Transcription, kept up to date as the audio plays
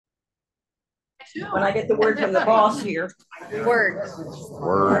When I get the word from the boss here. Word.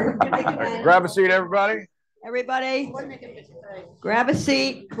 Word. Right, grab a seat, everybody. Everybody, grab a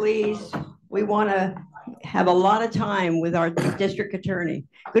seat, please. We want to have a lot of time with our district attorney.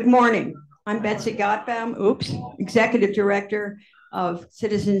 Good morning. I'm Betsy Gottbaum, Executive Director of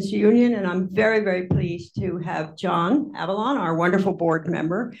Citizens Union, and I'm very, very pleased to have John Avalon, our wonderful board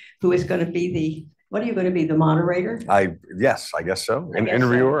member, who is going to be the, what are you going to be, the moderator? Yes, I guess so. An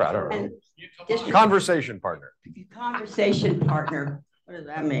interviewer, I don't know. Conversation partner. Conversation partner. What does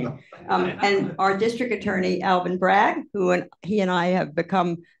that mean? And our district attorney, Alvin Bragg, he and I have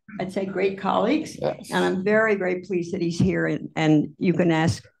become, I'd say, great colleagues. Yes. And I'm very, very pleased that he's here and you can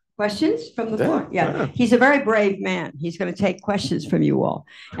ask questions from the floor. Yeah, he's a very brave man. He's going to take questions from you all.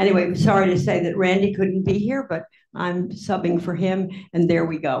 Anyway, I'm sorry to say that Randy couldn't be here, but I'm subbing for him, and there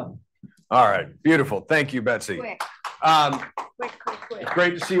we go. All right, beautiful. Thank you, Betsy. Quick.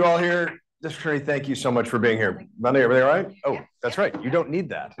 Great to see you all here. District Attorney, thank you so much for being here. Monday, everything all right? Oh, that's right. You don't need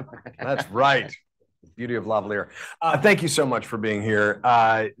that. That's right. Beauty of lavalier. Thank you so much for being here.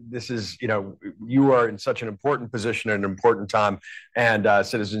 This is, you are in such an important position at an important time, and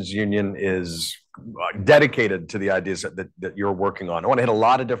Citizens Union is dedicated to the ideas that you're working on. I want to hit a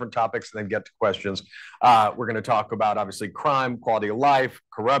lot of different topics and then get to questions. We're going to talk about, obviously, crime, quality of life,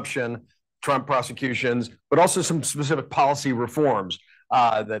 corruption, Trump prosecutions, but also some specific policy reforms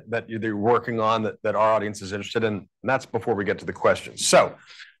that you're working on that our audience is interested in. And that's before we get to the questions. So,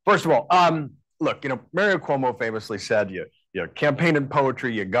 first of all, look, Mario Cuomo famously said, you campaign in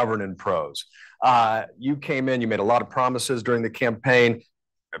poetry, you govern in prose. You came in, you made a lot of promises during the campaign,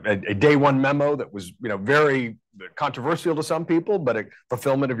 a day one memo that was, very controversial to some people, but a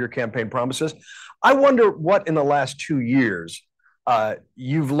fulfillment of your campaign promises. I wonder what in the last 2 years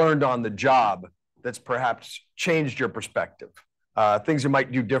you've learned on the job that's perhaps changed your perspective, things you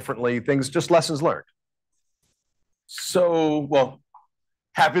might do differently, just lessons learned. So, well,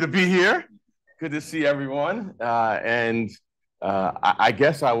 happy to be here. Good to see everyone. I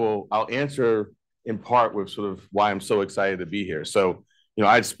guess I'll answer in part with sort of why I'm so excited to be here. So,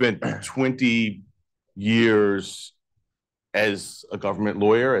 I'd spent 20 years as a government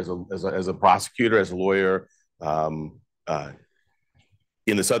lawyer, as a prosecutor, as a lawyer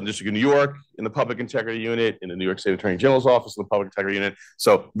in the Southern District of New York, in the Public Integrity Unit, in the New York State Attorney General's Office, in the Public Integrity Unit.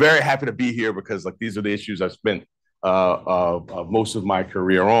 So very happy to be here because these are the issues I've spent most of my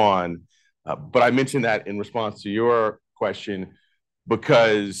career on. But I mentioned that in response to your question,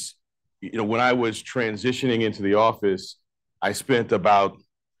 because when I was transitioning into the office, I spent about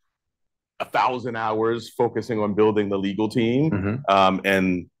 1,000 hours focusing on building the legal team.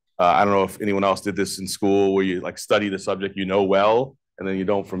 Mm-hmm. I don't know if anyone else did this in school where you study the subject well, and then you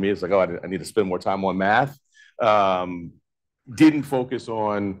don't. For me, it's like, I need to spend more time on math. Didn't focus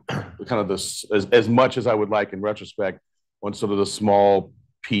on kind of as much as I would like in retrospect on sort of the small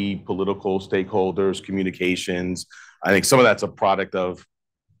P political stakeholders, communications. I think some of that's a product of,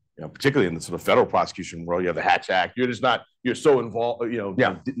 particularly in the sort of federal prosecution world, you have the Hatch Act. You're so involved,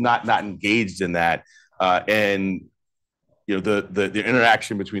 not engaged in that. The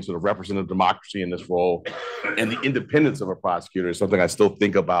interaction between sort of representative democracy in this role and the independence of a prosecutor is something I still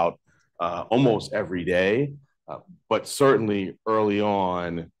think about almost every day. But certainly early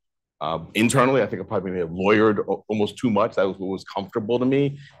on, internally, I think I probably may have lawyered almost too much. That was what was comfortable to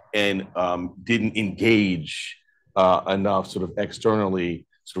me, and didn't engage enough sort of externally.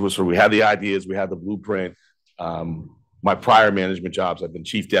 So we had the ideas, we had the blueprint. My prior management jobs, I've been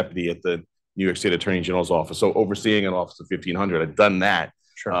chief deputy at the New York State Attorney General's office, so overseeing an office of 1,500. I'd done that,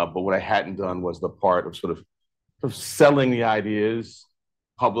 sure. But what I hadn't done was the part of sort of selling the ideas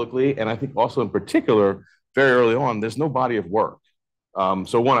publicly, and I think also in particular, very early on, there's no body of work.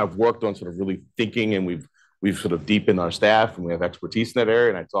 So one, I've worked on sort of really thinking, and we've sort of deepened our staff, and we have expertise in that area,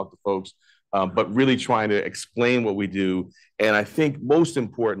 and I talk to folks, but really trying to explain what we do, and I think most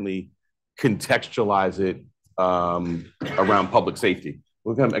importantly, contextualize it around public safety.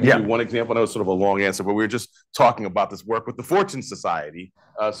 We're going to give you one example. I know it's sort of a long answer, but we were just talking about this work with the Fortune Society.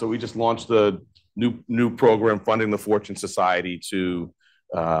 So we just launched a new program funding the Fortune Society to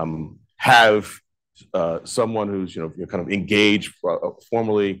have someone who's kind of engaged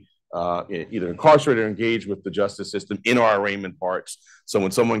formally, either incarcerated or engaged with the justice system in our arraignment parts. So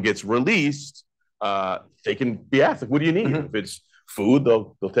when someone gets released, they can be asked, what do you need? Mm-hmm. If it's food,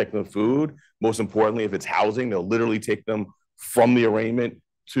 they'll take them food. Most importantly, if it's housing, they'll literally take them from the arraignment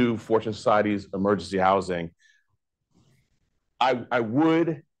to Fortune Society's emergency housing. I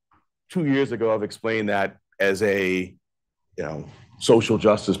would 2 years ago have explained that as a social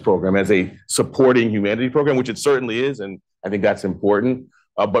justice program, as a supporting humanity program, which it certainly is, and I think that's important.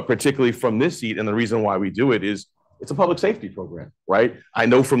 but particularly from this seat. And the reason why we do it is it's a public safety program, right? I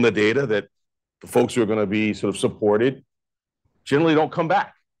know from the data that the folks who are going to be sort of supported generally don't come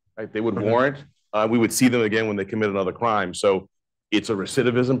back, right? They would warrant, we would see them again when they commit another crime. So it's a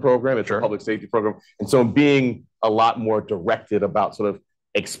recidivism program, it's a public safety program. And so being a lot more directed about sort of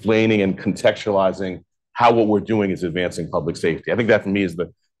explaining and contextualizing how what we're doing is advancing public safety. I think that for me is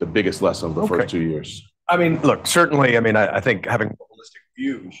the biggest lesson of the first 2 years. I mean, look, certainly, I mean, I think having a holistic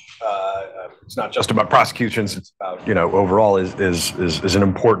view, it's not just about prosecutions, it's about, you know, overall is an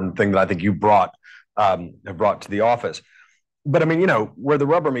important thing that I think you have brought to the office. But I mean, you know, where the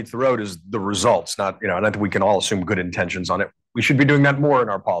rubber meets the road is the results, not, you know, and I think we can all assume good intentions on it. We should be doing that more in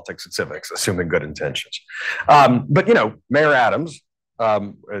our politics at Civics, assuming good intentions. But, you know, Mayor Adams,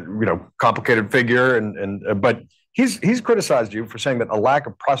 you know, complicated figure, but he's criticized you for saying that a lack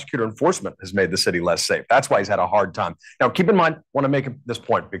of prosecutor enforcement has made the city less safe. That's why he's had a hard time. Now, keep in mind, I want to make this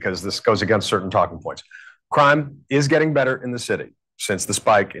point because this goes against certain talking points. Crime is getting better in the city since the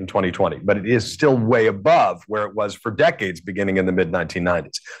spike in 2020, but it is still way above where it was for decades beginning in the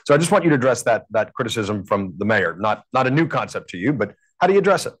mid-1990s. So I just want you to address that criticism from the mayor. Not a new concept to you, but how do you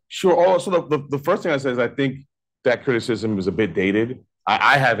address it? Sure. Also, the first thing I say is I think that criticism is a bit dated.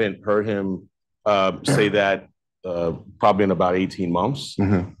 I haven't heard him say that probably in about 18 months.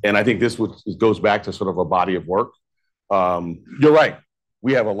 And I think this goes back to sort of a body of work. You're right.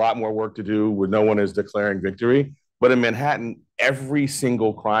 We have a lot more work to do where no one is declaring victory. But in Manhattan, every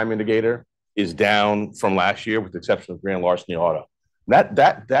single crime indicator is down from last year, with the exception of grand larceny auto.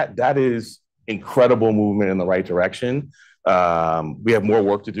 That is incredible movement in the right direction. We have more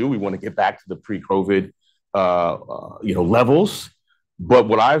work to do. We want to get back to the pre-COVID, you know, levels. But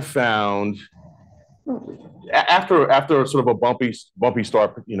what I've found after sort of a bumpy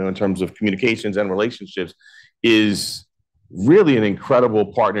start, you know, in terms of communications and relationships, is really an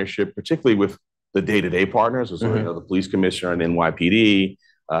incredible partnership, particularly with the day-to-day partners, so, you know, the police commissioner and NYPD.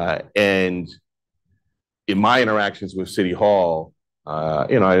 And in my interactions with City Hall,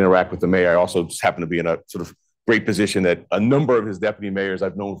 you know, I interact with the mayor. I also just happen to be in a sort of great position that a number of his deputy mayors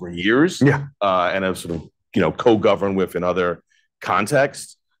I've known for years, and have sort of, you know, co-governed with in other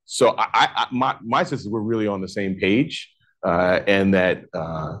contexts. So my sense is we're really on the same page, and that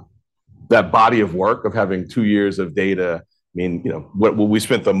body of work of having 2 years of data. I mean, you know, what we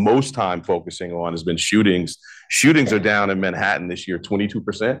spent the most time focusing on has been shootings. Shootings are down in Manhattan this year,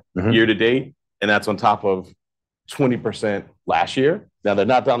 22% year to date. And that's on top of 20% last year. Now, they're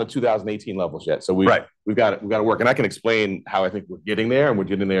not down to 2018 levels yet. So we've got to work. And I can explain how I think we're getting there, and we're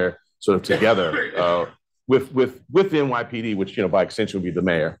getting there sort of together with the NYPD, which, you know, by extension would be the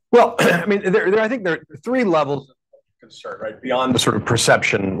mayor. Well, I mean, I think there are three levels of concern, right? Beyond the sort of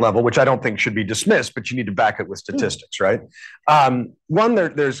perception level, which I don't think should be dismissed, but you need to back it with statistics, right? One,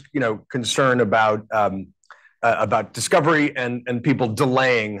 there's, you know, concern about discovery and people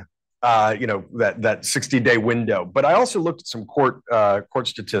delaying, you know, that 60-day window. But I also looked at some court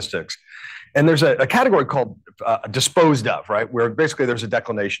statistics, and there's a category called disposed of, right? Where basically there's a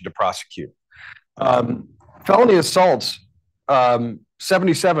declination to prosecute. Felony assaults,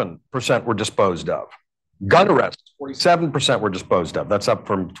 77% were disposed of. Gun arrests, 47% were disposed of. That's up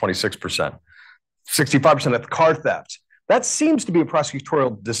from 26%. 65% of car thefts. That seems to be a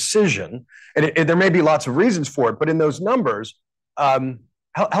prosecutorial decision, and there may be lots of reasons for it, but in those numbers,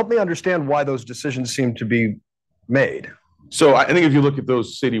 help me understand why those decisions seem to be made. So I think if you look at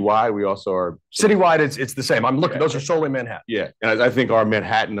those citywide, we also are... Citywide, it's the same. I'm looking, those are solely Manhattan. Yeah, and I think our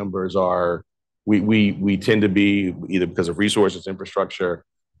Manhattan numbers are, we tend to be, either because of resources, infrastructure,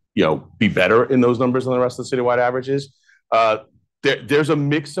 you know, be better in those numbers than the rest of the citywide averages. There's a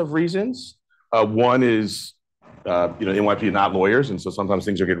mix of reasons. One is, you know, NYPD are not lawyers, and so sometimes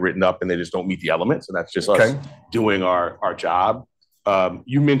things are getting written up and they just don't meet the elements, and that's just us doing our job.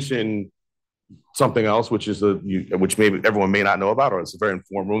 You mentioned something else, which is which maybe everyone may not know about, or it's a very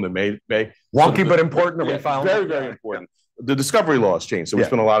informed room that may wonky but important. Very, very important. The discovery laws changed, so we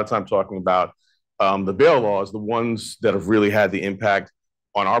spent a lot of time talking about the bail laws. The ones that have really had the impact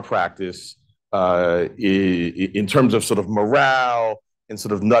on our practice in terms of sort of morale and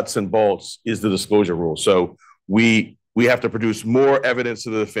sort of nuts and bolts is the disclosure rule. So we have to produce more evidence to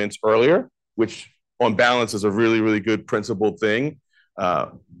the defense earlier, which on balance is a really, really good principled thing.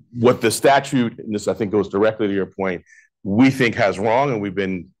 What the statute, and this I think goes directly to your point, we think has wrong, and we've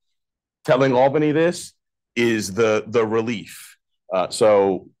been telling Albany this, is the relief.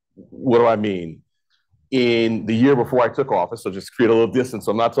 So what do I mean? In the year before I took office, so just create a little distance,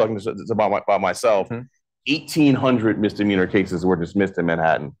 so I'm not talking about myself, 1,800 misdemeanor cases were dismissed in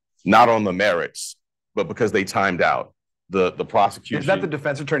Manhattan, not on the merits, but because they timed out. the prosecution. Is that the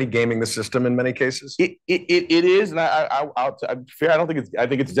defense attorney gaming the system in many cases? It is, and I'm fair. I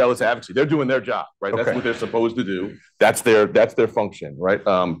think it's zealous advocacy. They're doing their job, right? That's what they're supposed to do. That's their function, right?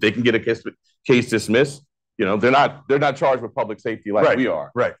 They can get a case dismissed. You know, they're not charged with public safety like we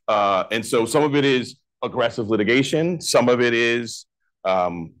are, right? And so some of it is aggressive litigation. Some of it is,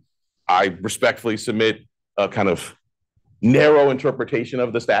 I respectfully submit, a kind of narrow interpretation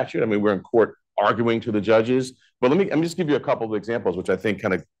of the statute. I mean, we're in court arguing to the judges. But let me just give you a couple of examples, which I think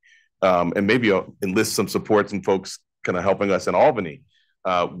kind of, and maybe I'll enlist some support and folks kind of helping us in Albany.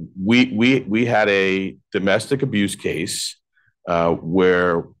 We had a domestic abuse case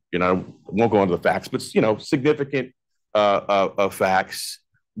where, you know, I won't go into the facts, but, you know, significant facts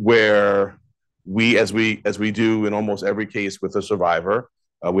where as we do in almost every case with a survivor,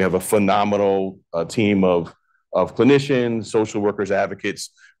 we have a phenomenal team of clinicians, social workers,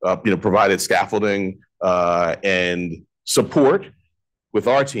 advocates, you know, provided scaffolding and support with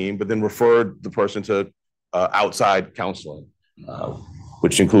our team, but then referred the person to outside counseling,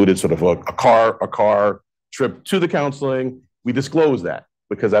 which included sort of a car trip to the counseling. We disclose that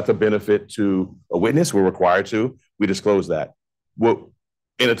because that's a benefit to a witness. We're required to. We disclose that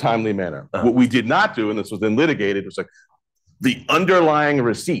in a timely manner. What we did not do, and this was then litigated, was like the underlying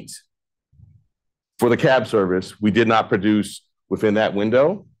receipt for the cab service, we did not produce within that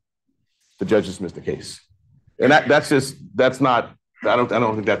window. The judge dismissed the case, and that's not. I don't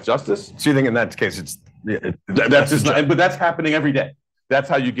think that's justice. So you think in that case that's just not, but that's happening every day. That's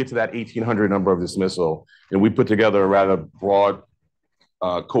how you get to that 1,800 number of dismissal. And we put together a rather broad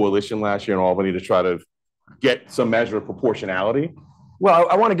coalition last year in Albany to try to get some measure of proportionality. Well,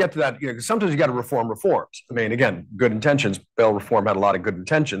 I want to get to that, you know, because sometimes you got to reform reforms. I mean, again, good intentions. Bail reform had a lot of good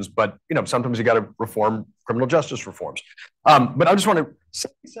intentions, but, you know, sometimes you got to reform criminal justice reforms. But I just want to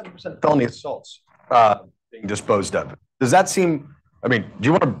 77% felony assaults being disposed of. Does that seem? I mean, do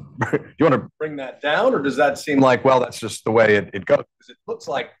you want to bring that down, or does that seem like, well, that's just the way it goes? Because it looks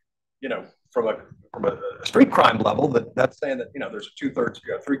like, you know, from a street crime level, that's saying that, you know, there's a 2/3,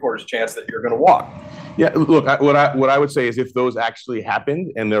 you got 3/4 chance that you're going to walk. Yeah, look, what I would say is if those actually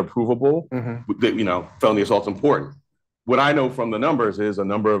happened and they're provable, that, you know, felony assault's important. What I know from the numbers is a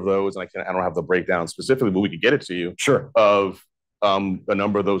number of those, and I don't have the breakdown specifically, but we could get it to you. Sure. Of a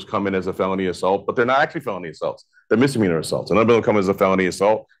number of those come in as a felony assault, but they're not actually felony assaults. They're misdemeanor assaults. A number of them come as a felony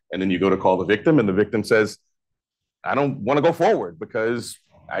assault, and then you go to call the victim, and the victim says, I don't want to go forward because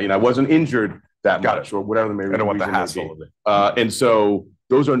I wasn't injured that much, or whatever the may be. I don't want the hassle of it. And so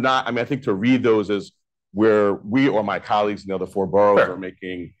those are not, I mean, I think to read those as where we or my colleagues in the other 4 boroughs are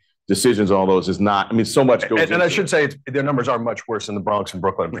making decisions on those is not, I mean, so much goes into and I should say their numbers are much worse in the Bronx and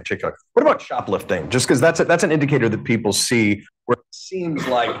Brooklyn in particular. What about shoplifting? Just because that's an indicator that people see where it seems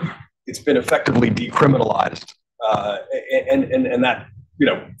like it's been effectively decriminalized, and that, you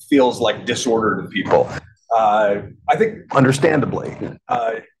know, feels like disorder to people. I think understandably.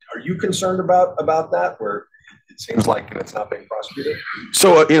 Are you concerned about that, where it seems like it's not being prosecuted?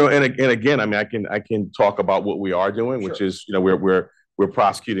 So, you know, and again, I mean, I can talk about what we are doing, which is, you know, we're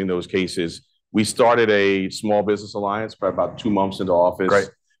prosecuting those cases. We started a small business alliance for about 2 months into office,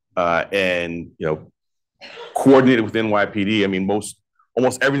 and, you know, coordinated with NYPD. I mean,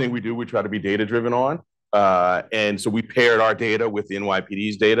 almost everything we do, we try to be data driven on, and so we paired our data with the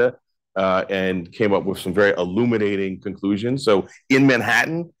NYPD's data, and came up with some very illuminating conclusions. So in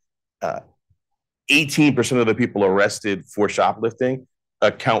Manhattan, 18% of the people arrested for shoplifting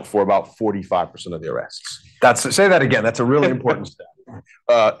account for about 45% of the arrests. Say that again. That's a really important stat.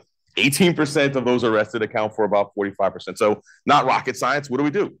 18% of those arrested account for about 45%. So not rocket science. What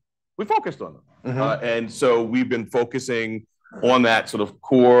do? We focused on them. And so we've been focusing on that sort of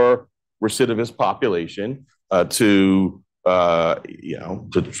core recidivist population to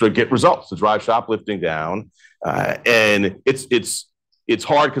get results, to drive shoplifting down. And it's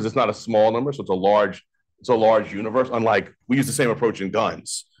hard because it's not a small number. So it's a large universe. Unlike, we use the same approach in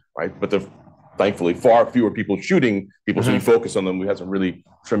guns, right? But thankfully far fewer people shooting people. So we focus on them. We had some really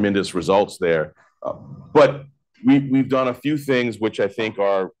tremendous results there. But we've done a few things which I think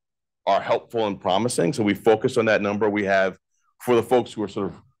are helpful and promising. So we focus on that number. We have, for the folks who are sort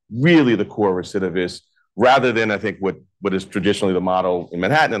of really the core recidivists, rather than, I think, what is traditionally the model in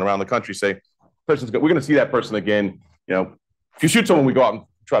Manhattan and around the country, say, we're going to see that person again. You know, if you shoot someone, we go out and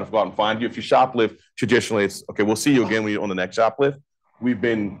try to go out and find you. If you shoplift, traditionally, it's, okay, we'll see you again on the next shoplift. We've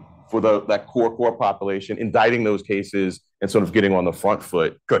been, for that core population, indicting those cases and sort of getting on the front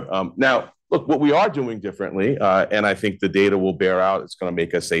foot. Good. Now, look, what we are doing differently, and I think the data will bear out, it's going to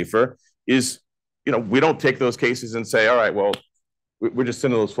make us safer, is, you know, we don't take those cases and say, all right, well, we're just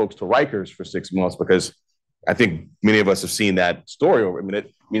sending those folks to Rikers for 6 months because I think many of us have seen that story over. I mean,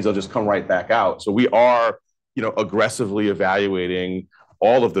 it means they'll just come right back out. So we are, aggressively evaluating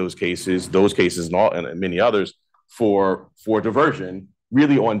all of those cases and many others for diversion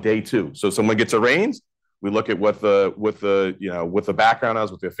really on day 2. So someone gets arraigned, we look at what the background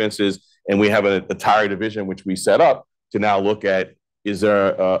is, what the offense is, and we have a entire division which we set up to now look at, is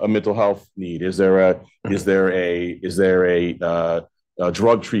there a mental health need? Is there a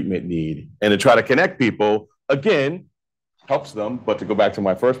drug treatment need? And to try to connect people, again, helps them. But to go back to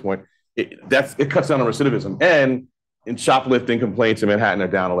my first point, it cuts down on recidivism. And in shoplifting complaints in Manhattan are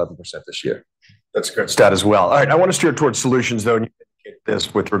down 11% this year. That's a good stat as well. All right, I want to steer towards solutions, though, and you indicate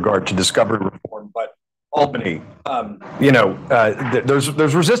this with regard to discovery reform. But Albany,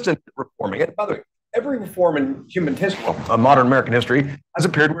 there's resistance to reforming it. By the way, every reform in human history, modern American history, has a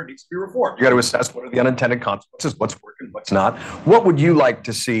period where it needs to be reformed. You got to assess what are the unintended consequences, what's working, what's not. What would you like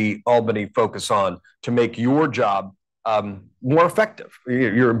to see Albany focus on to make your job more effective,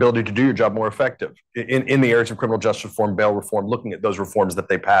 your ability to do your job more effective in the areas of criminal justice reform, bail reform, looking at those reforms that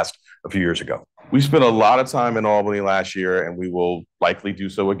they passed a few years ago? We spent a lot of time in Albany last year, and we will likely do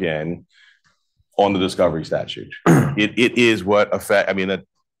so again on the discovery statute. It is what affect. I mean, that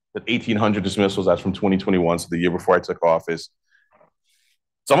 1,800 dismissals, that's from 2021, so the year before I took office.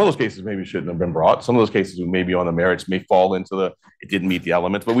 Some of those cases maybe shouldn't have been brought. Some of those cases maybe on the merits may fall into it didn't meet the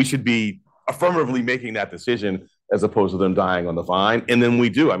elements, but we should be affirmatively making that decision as opposed to them dying on the vine. And then we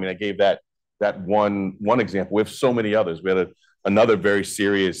do. I mean, I gave that one example. We have so many others. We had another very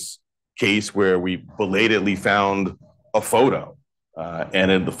serious case where we belatedly found a photo,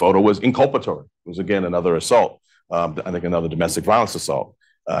 and then the photo was inculpatory. It was, again, another assault, I think another domestic violence assault.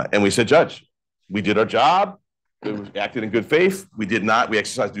 And we said, Judge, we did our job. We acted in good faith. We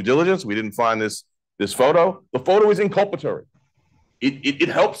exercised due diligence. We didn't find this photo. The photo is inculpatory. It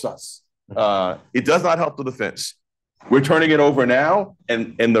helps us. It does not help the defense. We're turning it over now,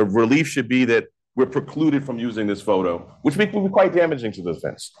 and the relief should be that we're precluded from using this photo, which will be quite damaging to the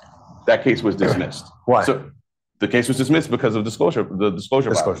defense. That case was dismissed. Why? So the case was dismissed because of the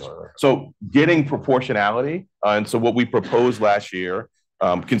disclosure. So getting proportionality, and so what we proposed last year,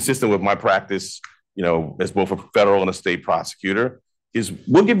 consistent with my practice, as both a federal and a state prosecutor, is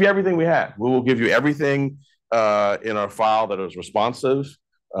we'll give you everything we have. We will give you everything in our file that is responsive.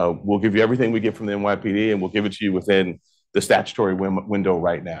 We'll give you everything we get from the NYPD, and we'll give it to you within the statutory window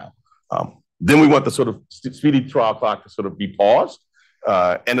right now. Then we want the sort of speedy trial clock to sort of be paused.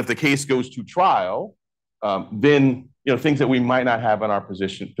 And if the case goes to trial, then things that we might not have in our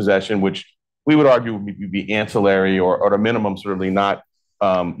possession, which we would argue would be ancillary or at a minimum certainly not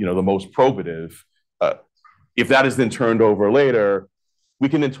the most probative. If that is then turned over later, we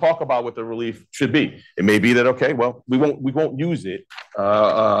can then talk about what the relief should be. It may be that, okay, well, we won't use it,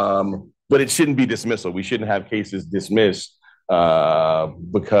 but it shouldn't be dismissal. We shouldn't have cases dismissed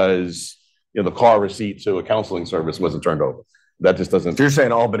because the car receipt to a counseling service wasn't turned over. That just doesn't. So you're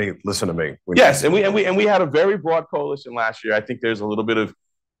saying Albany, listen to me. Yes, and we had a very broad coalition last year. I think there's a little bit of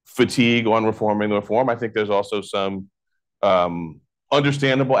fatigue on reforming the reform. I think there's also some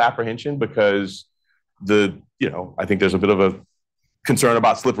understandable apprehension because I think there's a bit of a concern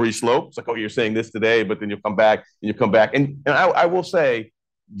about slippery slope. It's like, oh, you're saying this today, but then you'll come back and you come back. And I will say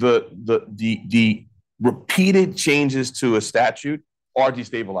the repeated changes to a statute are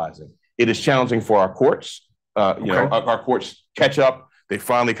destabilizing. It is challenging for our courts. Our courts catch up. They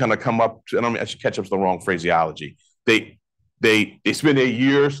finally kind of come up to, actually catch up is the wrong phraseology. They spend a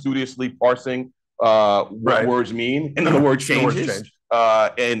year studiously parsing what words mean, and then the word changes.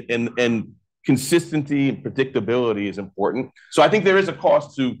 And consistency and predictability is important. So I think there is a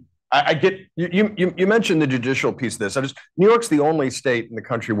cost to. I get you mentioned the judicial piece of this. New York's the only state in the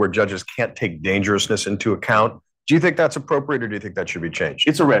country where judges can't take dangerousness into account. Do you think that's appropriate, or do you think that should be changed?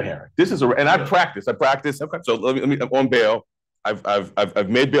 It's a red herring. And I practice. Okay. So let me on bail. I've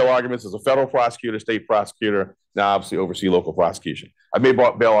made bail arguments as a federal prosecutor, state prosecutor. Now, obviously, oversee local prosecution. I've made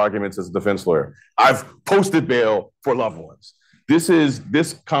bail arguments as a defense lawyer. I've posted bail for loved ones.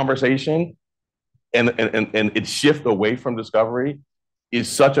 This conversation and its shift away from discovery is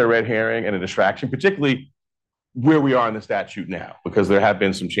such a red herring and a distraction, particularly where we are in the statute now, because there have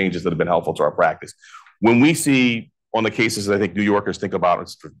been some changes that have been helpful to our practice. When we see on the cases that I think New Yorkers think about,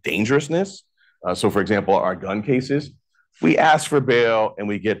 it's for dangerousness. So, for example, our gun cases, we ask for bail and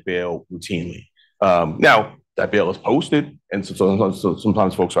we get bail routinely. Now, that bail is posted, and so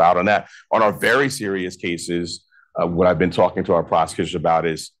sometimes folks are out on that. On our very serious cases, what I've been talking to our prosecutors about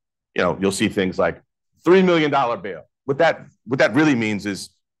is, you'll see things like $3 million bail. What that really means is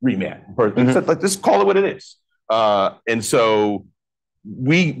remand. Like, just call it what it is. And so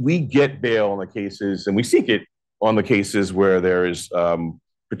we get bail on the cases, and we seek it on the cases where there is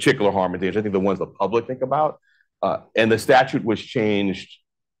particular harm and danger. I think the ones the public think about, and the statute was changed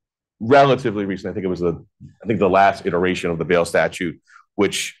relatively recently. I think it was the last iteration of the bail statute,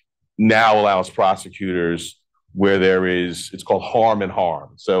 which now allows prosecutors where there is, it's called harm and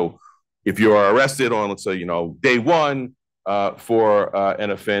harm. So if you are arrested on, let's say, day one for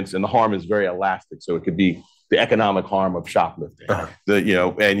an offense, and the harm is very elastic, so it could be the economic harm of shoplifting,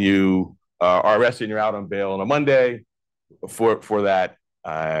 and you are arrested and you're out on bail on a Monday for that,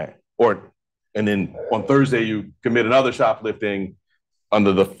 and then on Thursday you commit another shoplifting.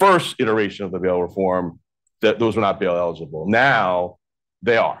 Under the first iteration of the bail reform, that those were not bail eligible. Now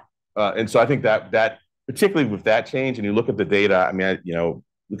they are, and so I think that particularly with that change, and you look at the data. I mean,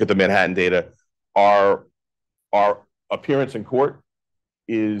 look at the Manhattan data. Our appearance in court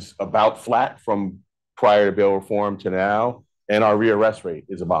is about flat from prior to bail reform to now, and our rearrest rate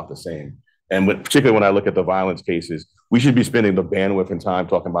is about the same. And particularly when I look at the violence cases, we should be spending the bandwidth and time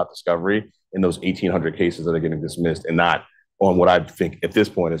talking about discovery in those 1,800 cases that are getting dismissed, and not on what I think at this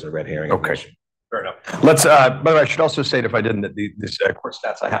point is a red herring. Okay, fair enough. Let's. By the way, I should also state, if I didn't, that this court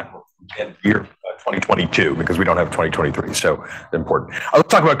stats I had were from the end of the year 2022, because we don't have 2023, so important. Let's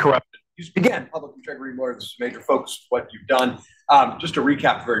talk about corruption. Again, public integrity lawyers, this is a major focus of what you've done. Just to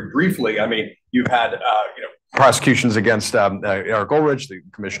recap very briefly, I mean, you've had prosecutions against Eric Ulrich, the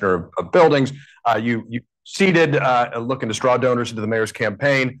commissioner of buildings. You seeded looking to straw donors into the mayor's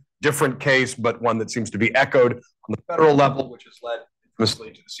campaign. Different case, but one that seems to be echoed on the federal level, which has led infamously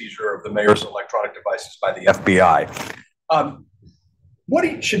to the seizure of the mayor's electronic devices by the FBI.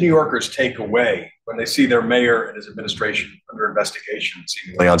 What should New Yorkers take away when they see their mayor and his administration under investigation,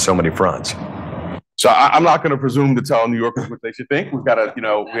 seemingly on so many fronts? So I'm not going to presume to tell New Yorkers what they should think. We've got to,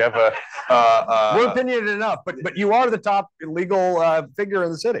 we have we're opinionated enough, but you are the top legal figure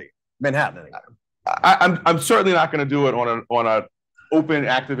in the city, Manhattan. Anyway. I'm certainly not going to do it on a open,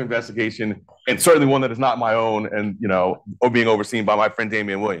 active investigation, and certainly one that is not my own, and or being overseen by my friend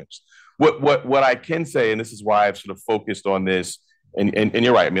Damian Williams. What I can say, and this is why I've sort of focused on this, and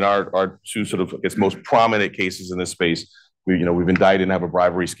you're right. I mean, our two sort of most prominent cases in this space, we've indicted and have a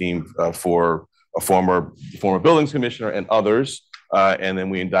bribery scheme for a former buildings commissioner and others, and then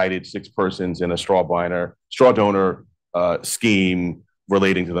we indicted 6 persons in a straw donor scheme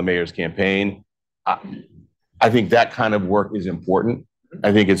relating to the mayor's campaign. I think that kind of work is important.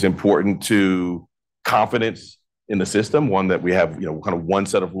 I think it's important to confidence in the system, one that we have, kind of one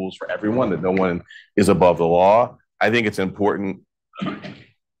set of rules for everyone, that no one is above the law. I think it's important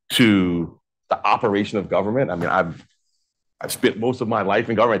to the operation of government. I mean, I've spent most of my life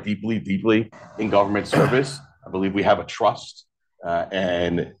in government, deeply in government service. I believe we have a trust,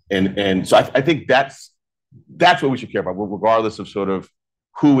 and so I think that's what we should care about, regardless of sort of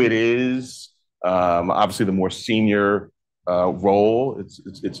who it is. Obviously, the more senior role,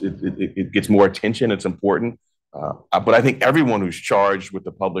 it gets more attention. It's important, but I think everyone who's charged with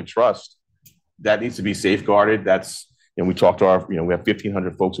the public trust, that needs to be safeguarded. We talked to we have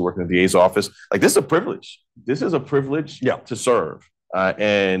 1,500 folks who work in the DA's office. Like, this is a privilege. This is a privilege to serve.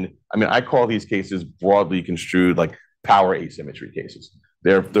 And I mean, I call these cases broadly construed like power asymmetry cases.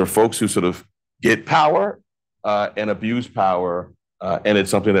 They're folks who sort of get power and abuse power. And it's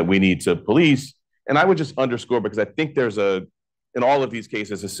something that we need to police. And I would just underscore, because I think there's in all of these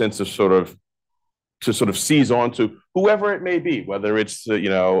cases, a sense of to seize on to whoever it may be, whether it's,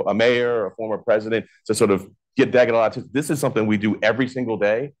 a mayor, a former president, to sort of get a lot. This is something we do every single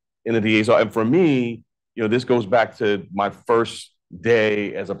day in the DA's office. And for me, this goes back to my first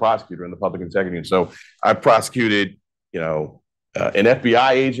day as a prosecutor in the public integrity. And so I prosecuted, an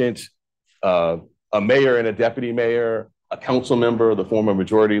FBI agent, a mayor and a deputy mayor, a council member, the former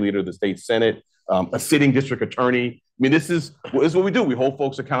majority leader of the state Senate, a sitting district attorney. I mean, this is what we do. We hold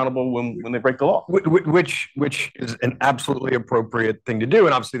folks accountable when they break the law. Which is an absolutely appropriate thing to do.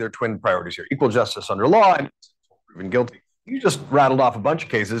 And obviously there are twin priorities here: equal justice under law and proven guilty. You just rattled off a bunch of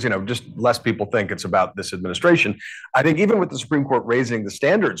cases, just less people think it's about this administration. I think even with the Supreme Court raising the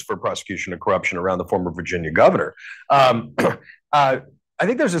standards for prosecution of corruption around the former Virginia governor, I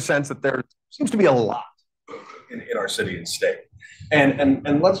think there's a sense that there seems to be a lot in our city and state.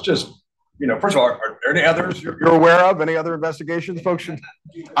 And let's just, first of all, are there any others you're aware of? Any other investigations folks should?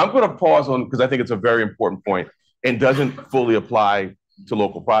 I'm going to pause on, because I think it's a very important point and doesn't fully apply to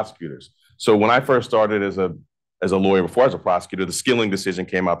local prosecutors. So when I first started as a lawyer, before I was a prosecutor, the Skilling decision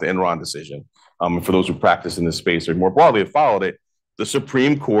came out, the Enron decision. And for those who practice in this space or more broadly have followed it, the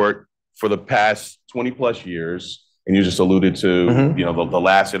Supreme Court for the past 20 plus years, and you just alluded to, the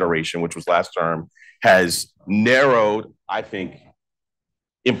last iteration, which was last term, has narrowed, I think,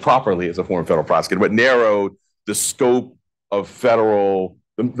 improperly as a former federal prosecutor, but narrowed the scope of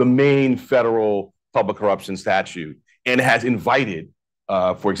the main federal public corruption statute, and has invited,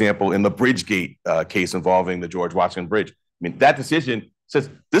 for example, in the Bridgegate case involving the George Washington Bridge. I mean, that decision says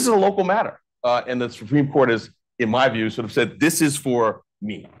this is a local matter, and the Supreme Court has, in my view, sort of said this is for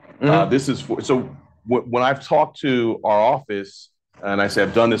me. This is for. So when I've talked to our office, and I say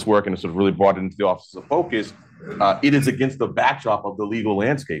I've done this work and sort of really brought it into the office of focus, it is against the backdrop of the legal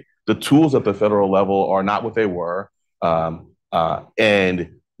landscape. The tools at the federal level are not what they were, and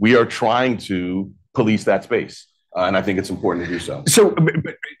we are trying to police that space. And I think it's important to do so. So, but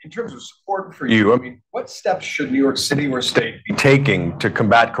in terms of support for you, I mean, what steps should New York City or state be taking to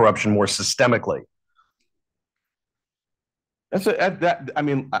combat corruption more systemically?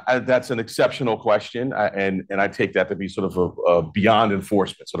 That's an exceptional question, and I take that to be sort of a beyond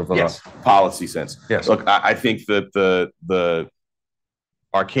enforcement, sort of a policy sense. Yes. Look, I think that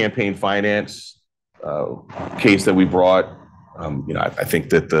our campaign finance case that we brought, I think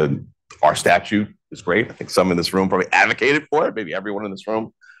that our statute is great. I think some in this room probably advocated for it, maybe everyone in this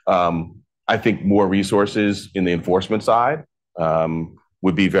room. I think more resources in the enforcement side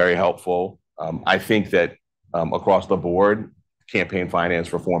would be very helpful. I think that across the board, campaign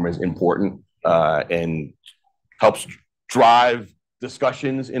finance reform is important and helps drive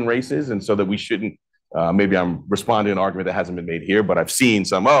discussions in races. And so that we shouldn't, maybe I'm responding to an argument that hasn't been made here, but I've seen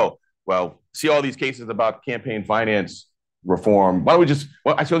some, see all these cases about campaign finance reform. Why don't we just,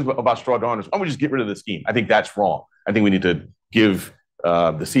 I told you about straw donors. Why don't we just get rid of the scheme? I think that's wrong. I think we need to give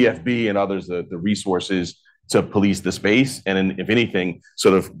the CFB and others the resources to police the space, and if anything,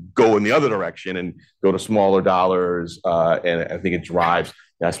 sort of go in the other direction and go to smaller dollars. And I think it drives.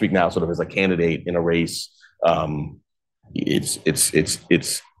 And I speak now sort of as a candidate in a race. It's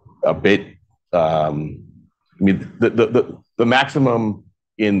a bit. I mean, the maximum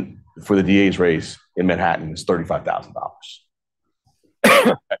for the DA's race in Manhattan is $35,000.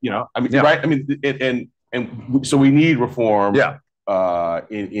 Right? I mean, and so we need reform. Yeah.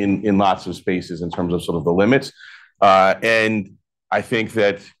 In lots of spaces in terms of sort of the limits. And I think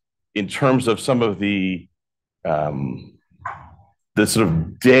that in terms of some of the sort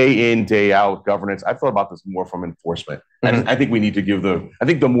of day in, day out governance, I thought about this more from enforcement. I think we need to I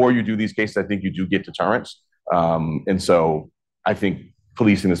think the more you do these cases, I think you do get deterrence. And so I think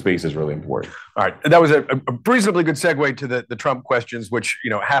policing the space is really important. All right. That was a reasonably good segue to the Trump questions, which,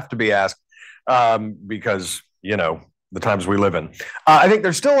 have to be asked because, the times we live in. I think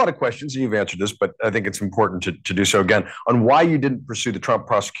there's still a lot of questions, and you've answered this, but I think it's important to do so again, on why you didn't pursue the Trump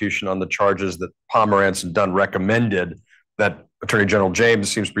prosecution on the charges that Pomerantz and Dunn recommended that Attorney General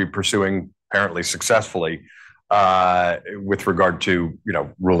James seems to be pursuing, apparently successfully, with regard to,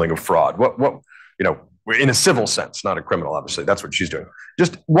 ruling of fraud. What in a civil sense, not a criminal, obviously. That's what she's doing.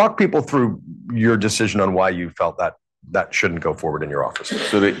 Just walk people through your decision on why you felt that shouldn't go forward in your office.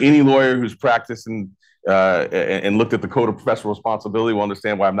 So that any lawyer who's practiced and looked at the Code of Professional Responsibility will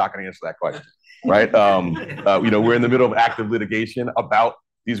understand why I'm not going to answer that question, right? We're in the middle of active litigation about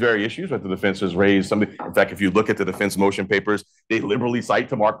these very issues that the defense has raised. Something, in fact, if you look at the defense motion papers, they liberally cite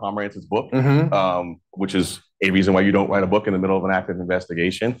to Mark Pomerantz's book, which is a reason why you don't write a book in the middle of an active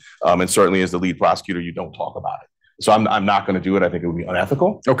investigation. And certainly, as the lead prosecutor, you don't talk about it. So I'm not going to do it. I think it would be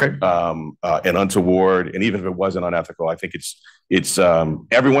unethical, and untoward. And even if it wasn't unethical, I think it's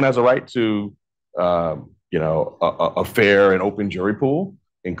everyone has a right to a fair and open jury pool,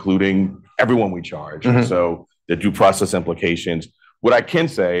 including everyone we charge. So the due process implications. What I can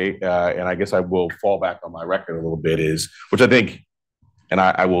say, and I guess I will fall back on my record a little bit, is, which I think, and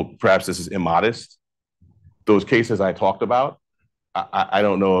I will, perhaps this is immodest, those cases I talked about, I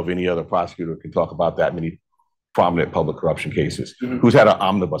don't know of any other prosecutor who can talk about that many prominent public corruption cases, who's had an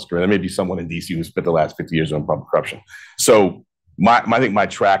omnibus career. There may be someone in DC who spent the last 50 years on public corruption. So I think my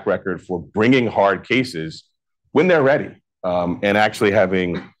track record for bringing hard cases when they're ready, and actually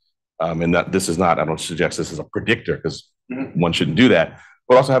having, and that this is not, I don't suggest this is a predictor because one shouldn't do that,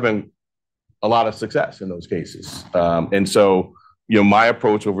 but also having a lot of success in those cases. And so, my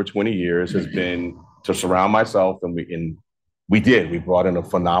approach over 20 years has been to surround myself, and we brought in a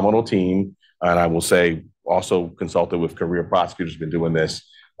phenomenal team, and I will say also consulted with career prosecutors who've been doing this.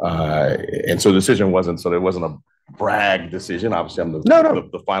 And so the decision wasn't a Bragg decision. Obviously, I'm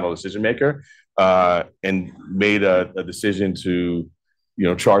the final decision maker, and made a decision to,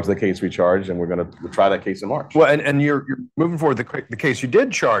 charge the case we charged, and we're going to try that case in March. Well, and you're moving forward the case you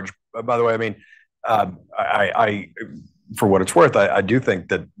did charge. By the way, I mean, I for what it's worth, I do think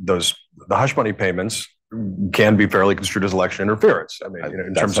that the hush money payments can be fairly construed as election interference. I mean,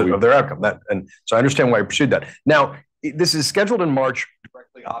 in terms of their outcome. And so I understand why you pursued that. Now, this is scheduled in March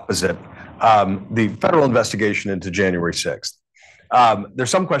directly opposite, the federal investigation into January 6th. There's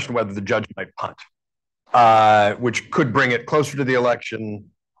some question whether the judge might punt, which could bring it closer to the election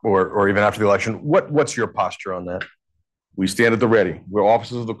or even after the election. What's your posture on that? We stand at the ready. We're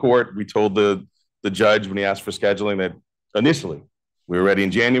officers of the court. We told the judge when he asked for scheduling that initially we were ready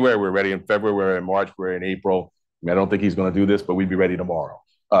in January, we were ready in February, we were in March, we were in April. I don't think he's going to do this, but we'd be ready tomorrow.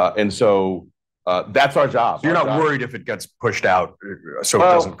 And so that's our job. So you're not worried if it gets pushed out, so it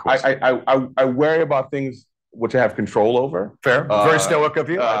doesn't course. I worry about things which I have control over. Fair. Very stoic of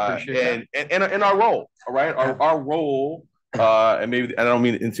you. I appreciate that. And our role, all right? Our role, and maybe I don't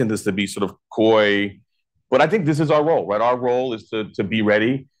mean intend this to be sort of coy, but I think this is our role, right? Our role is to be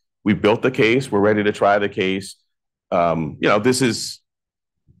ready. We built the case. We're ready to try the case. This is,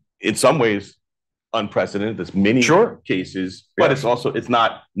 in some ways, unprecedented. There's many cases, but it's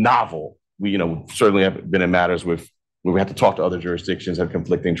not novel. We, certainly have been in matters where we have to talk to other jurisdictions, have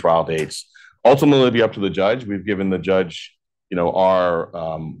conflicting trial dates. Ultimately, it'll be up to the judge. We've given the judge,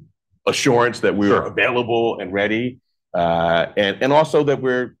 our assurance that we're available and ready, and also that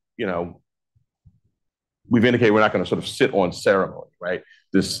we're, we've indicated we're not going to sort of sit on ceremony, right?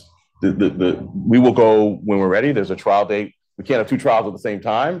 We will go when we're ready. There's a trial date. We can't have two trials at the same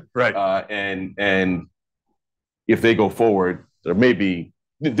time, right? And if they go forward, there may be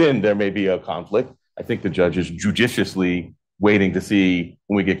a conflict. I think the judge is judiciously waiting to see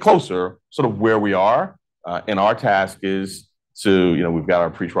when we get closer, sort of where we are. And our task is to, we've got our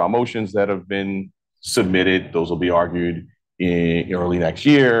pretrial motions that have been submitted. Those will be argued in early next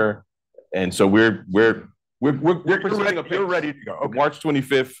year. And so we're presenting a picture. We're ready to go. Okay. March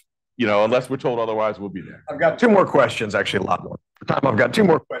 25th. Unless we're told otherwise, we'll be there. I've got two more questions, actually a lot more. I've got two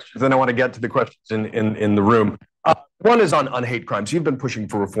more questions, then I want to get to the questions in the room. One is on hate crimes. You've been pushing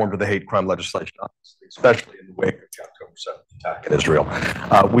for reform to the hate crime legislation, obviously, especially in the wake of the October 7th attack in Israel.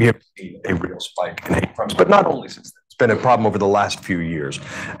 We have seen a real spike in hate crimes, but not only since then. It's been a problem over the last few years.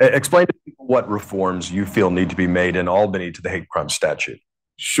 Explain to people what reforms you feel need to be made in Albany to the hate crime statute.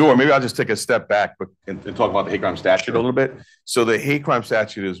 Sure. Maybe I'll just take a step back and talk about the hate crime statute a little bit. So the hate crime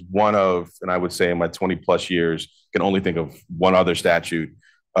statute is one of, and I would say in my 20 plus years, can only think of one other statute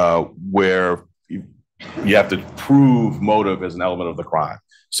where you have to prove motive as an element of the crime.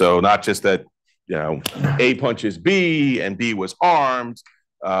 So not just that, A punches B and B was armed,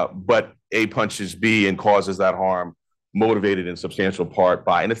 but A punches B and causes that harm motivated in substantial part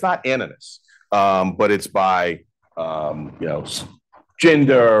by, and it's not animus, but it's by,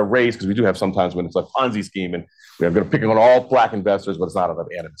 gender, race, because we do have sometimes when it's a Ponzi scheme and we're going to pick on all Black investors, but it's not out of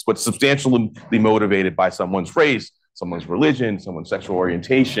animus, but substantially motivated by someone's race, someone's religion, someone's sexual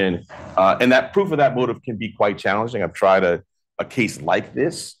orientation. And that proof of that motive can be quite challenging. I've tried a case like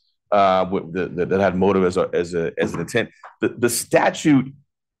this that had motive as an intent. The statute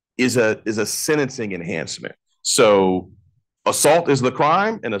is a sentencing enhancement. So assault is the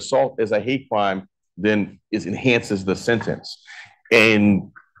crime and assault is a hate crime, then enhances the sentence.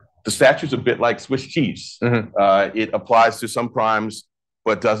 And the statute's a bit like Swiss cheese. Mm-hmm. It applies to some crimes,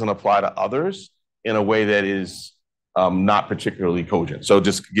 but doesn't apply to others in a way that is not particularly cogent. So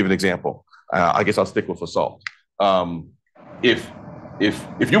just to give an example, I guess I'll stick with assault. If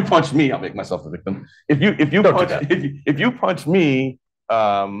you punch me, I'll make myself the victim. If you punch me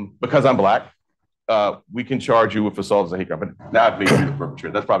because I'm Black, we can charge you with assault as a hate crime. But now I've made you the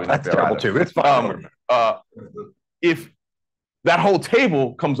perpetrator. That's probably not fair. Terrible too. It's fine. If that whole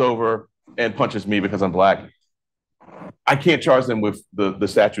table comes over and punches me because I'm Black, I can't charge them with the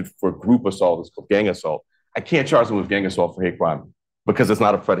statute for group assault. It's called gang assault. I can't charge them with gang assault for hate crime because it's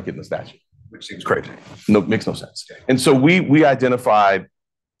not a predicate in the statute. Which seems crazy. No, makes no sense. And so we identified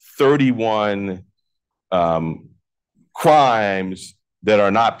 31 crimes that are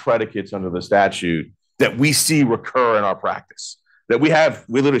not predicates under the statute that we see recur in our practice. That we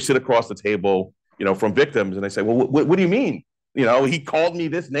literally sit across the table, from victims, and they say, well, what do you mean? He called me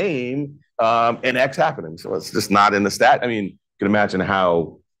this name and X happened. So it's just not in the stat. I mean, you can imagine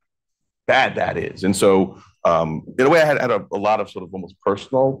how bad that is. And so in a way, I had a lot of sort of almost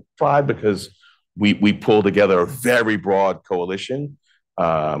personal pride because we pulled together a very broad coalition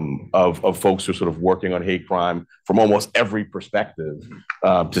of folks who are sort of working on hate crime from almost every perspective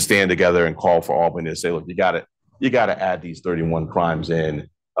to stand together and call for Albany to say, look, you got to add these 31 crimes in.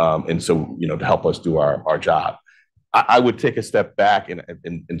 And so, to help us do our job. I would take a step back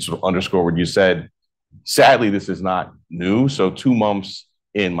and sort of underscore what you said. Sadly, this is not new. So 2 months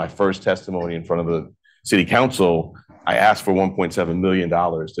in my first testimony in front of the city council, I asked for $1.7 million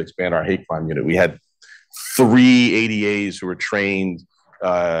to expand our hate crime unit. We had 3 ADAs who were trained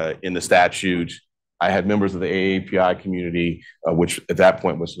in the statute. I had members of the AAPI community, which at that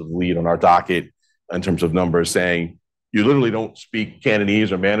point was the lead on our docket in terms of numbers, saying, you literally don't speak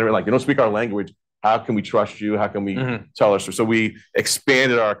Cantonese or Mandarin, like you don't speak our language. How can we trust you? How can we tell us? So we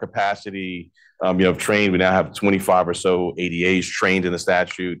expanded our capacity, trained. We now have 25 or so ADAs trained in the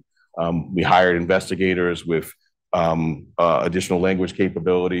statute. We hired investigators with additional language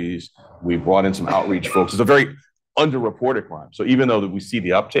capabilities. We brought in some outreach folks. It's a very underreported crime. So even though that we see the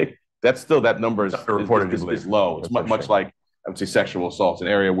uptick, that number is low. It's much like, I would say, sexual assault. It's an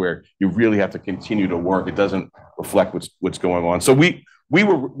area where you really have to continue to work. It doesn't reflect what's going on. So we've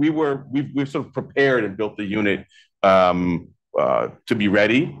sort of prepared and built the unit to be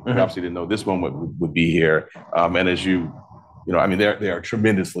ready. We obviously didn't know this one would be here. And as they are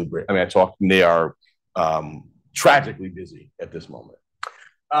tremendously great. I mean, they are tragically busy at this moment.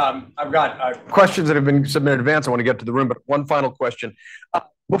 I've got questions that have been submitted in advance. I want to get to the room, but one final question.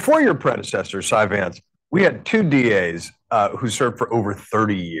 Before your predecessor, Cy Vance, we had two DAs who served for over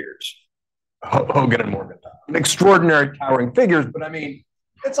 30 years, Hogan and Morgenthau. Extraordinary, towering figures, but I mean,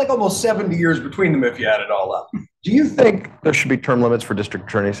 it's like almost 70 years between them if you add it all up. Do you think there should be term limits for district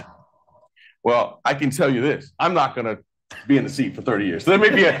attorneys? Well, I can tell you this. I'm not going to be in the seat for 30 years. So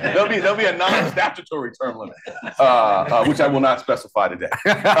there'll be a non-statutory term limit, which I will not specify today.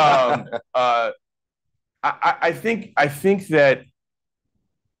 I think that,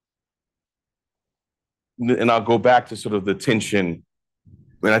 and I'll go back to sort of the tension,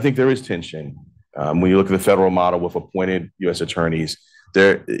 and I think there is tension when you look at the federal model with appointed U.S. attorneys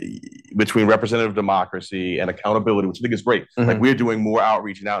there between representative democracy and accountability, which I think is great. Like we're doing more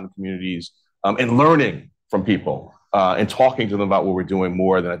outreach and out in communities and learning from people and talking to them about what we're doing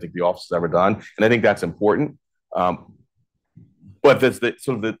more than I think the office has ever done, and I think that's important. But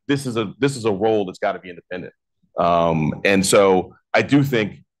this is a role that's got to be independent, and so I do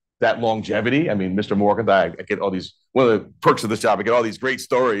think that longevity. I mean, Mr. Morgenthau, I get all these, one of the perks of this job, I get all these great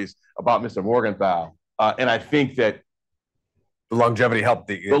stories about Mr. Morgenthau. And I think that the longevity helped.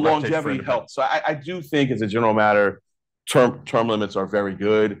 The longevity helped. So I do think as a general matter, term limits are very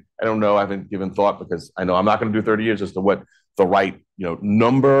good. I don't know, I haven't given thought because I know I'm not going to do 30 years as to what the right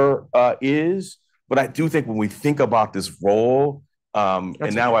number is. But I do think when we think about this role,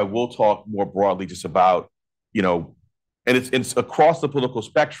 and now I will talk more broadly just about, and it's across the political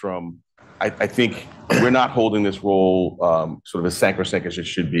spectrum. I think we're not holding this role sort of as sacrosanct as it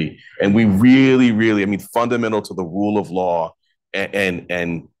should be. And we really, really, I mean, fundamental to the rule of law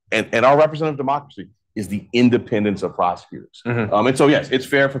and our representative democracy is the independence of prosecutors. And so, yes, it's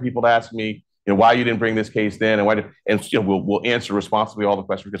fair for people to ask me, why you didn't bring this case then, and we'll answer responsibly all the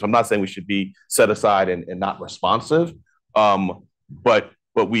questions, because I'm not saying we should be set aside and not responsive. But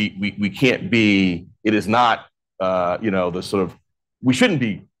we can't be. It is not. The sort of, we shouldn't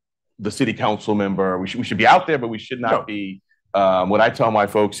be the city council member. We should be out there, but we should not be. What I tell my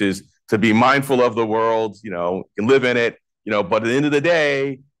folks is to be mindful of the world. You can live in it. But at the end of the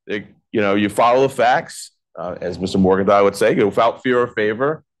day, you follow the facts, as Mr. Morgenthau would say, without fear or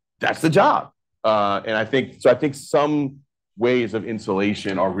favor. That's the job. And I think some ways of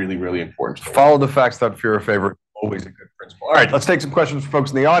insulation are really, really important. Follow the facts without fear or favor. Always a good principle. All right, let's take some questions from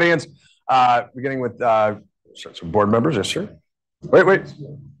folks in the audience. Beginning with some board members. Yes, sir. Wait.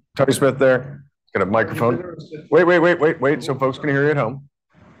 Tony Smith there. Got a microphone. Wait. So folks can hear you at home.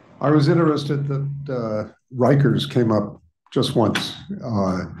 I was interested that Rikers came up just once.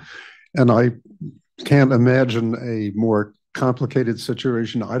 And I can't imagine a more complicated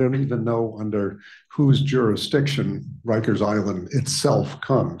situation. I don't even know under whose jurisdiction Rikers Island itself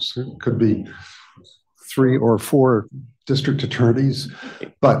comes. It could be 3 or 4 district attorneys.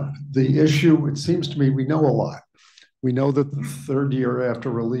 But the issue, it seems to me, we know a lot. We know that the 3rd year after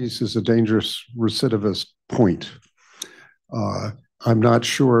release is a dangerous recidivist point. I'm not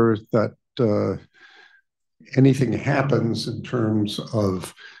sure that anything happens in terms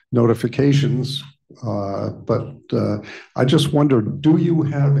of notifications, but I just wondered, do you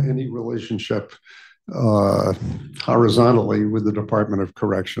have any relationship horizontally with the Department of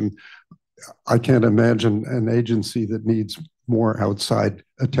Correction? I can't imagine an agency that needs more outside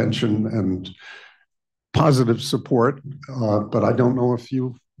attention and positive support, but I don't know if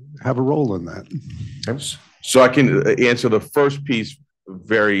you have a role in that. So I can answer the first piece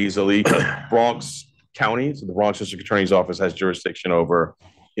very easily. Bronx County, so the Bronx District Attorney's Office has jurisdiction over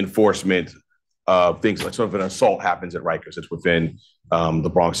enforcement of things like sort of an assault happens at Rikers. It's within the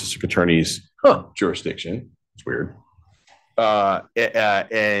Bronx District Attorney's jurisdiction. It's weird.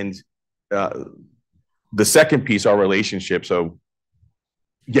 And the second piece, our relationship. So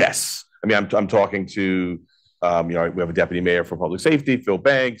yes, I mean, I'm talking to, we have a deputy mayor for public safety, Phil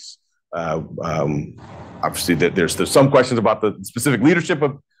Banks. Obviously, there's some questions about the specific leadership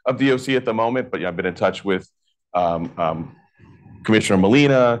of DOC at the moment, but I've been in touch with Commissioner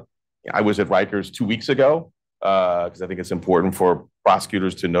Molina. I was at Rikers 2 weeks ago because I think it's important for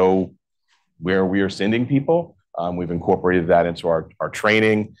prosecutors to know where we are sending people. We've incorporated that into our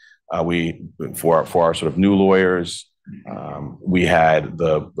training. For our sort of new lawyers, we had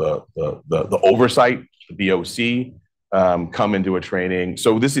the oversight, the BOC, come into a training.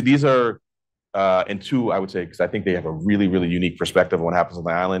 So these are and two, I would say, because I think they have a really, really unique perspective on what happens on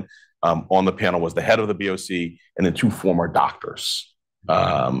the island. On the panel was the head of the BOC and then 2 former doctors.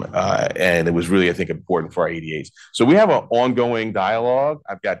 And it was really, I think, important for our ADAs. So we have an ongoing dialogue.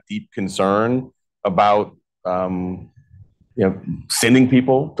 I've got deep concern about, sending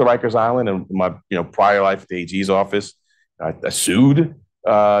people to Rikers Island. And my, prior life at the AG's office, I sued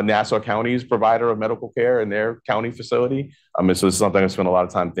Nassau County's provider of medical care in their county facility. So this is something I spent a lot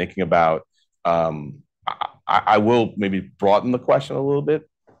of time thinking about. I will maybe broaden the question a little bit.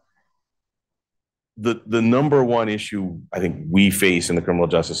 The number one issue I think we face in the criminal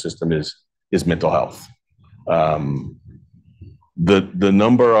justice system is mental health. The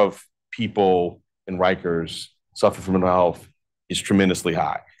number of people in Rikers suffer from mental health is tremendously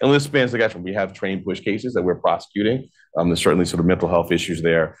high. And this spans the spectrum. We have train push cases that we're prosecuting. There's certainly sort of mental health issues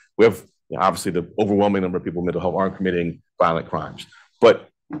there. We have, obviously, the overwhelming number of people with mental health aren't committing violent crimes. But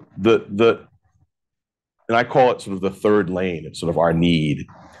and I call it sort of the third lane. It's sort of our need.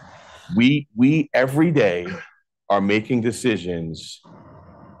 We every day are making decisions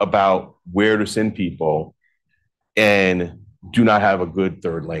about where to send people and do not have a good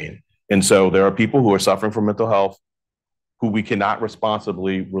third lane. And so there are people who are suffering from mental health who we cannot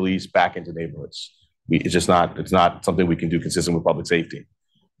responsibly release back into neighborhoods. It's not something we can do consistent with public safety.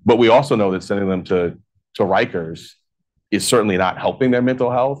 But we also know that sending them to Rikers is certainly not helping their mental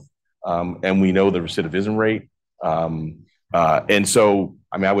health. And we know the recidivism rate. And so,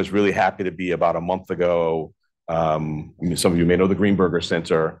 I was really happy to be about a month ago. Some of you may know the Greenberger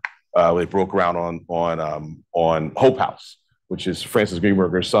Center. They broke ground on Hope House, which is Francis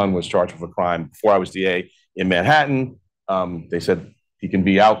Greenberger's son was charged with a crime before I was DA in Manhattan. They said he can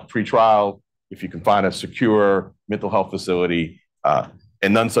be out pre-trial if you can find a secure mental health facility,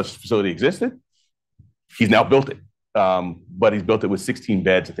 and none such facility existed. He's now built it. But he's built it with 16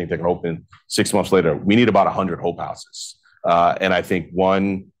 beds. I think they can open 6 months later. We need about 100 Hope Houses. And I think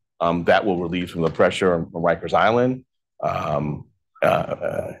that will relieve some of the pressure on Rikers Island.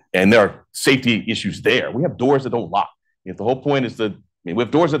 And there are safety issues there. We have doors that don't lock. The whole point is we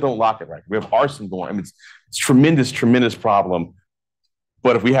have doors that don't lock at Rikers. We have arson going. It's tremendous, tremendous problem.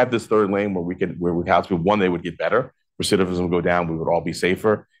 But if we had this third lane where we have to, one, they would get better. Recidivism would go down. We would all be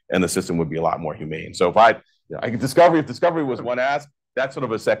safer, and the system would be a lot more humane. So if discovery was one ask, that's sort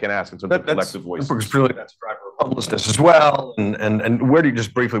of a second ask in terms of collective voice. Really, that's driver homelessness as well. And where do you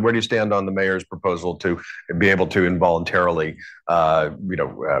stand on the mayor's proposal to be able to involuntarily,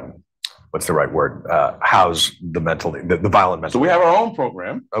 what's the right word, house the violent mentally? So we have our own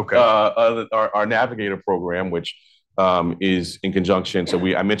program. Okay. Our Navigator program, which is in conjunction. So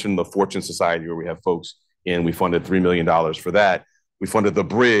I mentioned the Fortune Society, where we have folks in. We funded $3 million for that. We funded the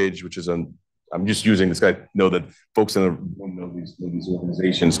Bridge, which is I'm just using this guy, know that folks in the room know these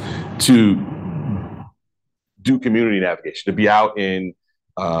organizations, to do community navigation, to be out in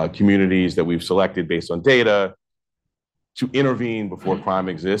communities that we've selected based on data, to intervene before crime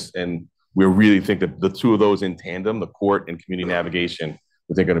exists. And we really think that the two of those in tandem, the court and community navigation,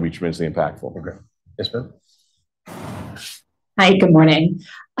 we think are going to be tremendously impactful. Okay. Yes, ma'am. Hi, good morning.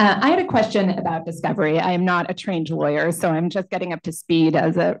 I had a question about discovery. I am not a trained lawyer, so I'm just getting up to speed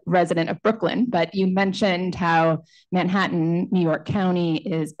as a resident of Brooklyn, but you mentioned how Manhattan, New York County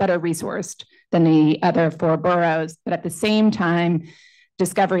is better resourced than the other 4 boroughs, but at the same time,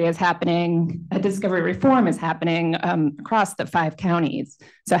 discovery reform is happening across the 5 counties.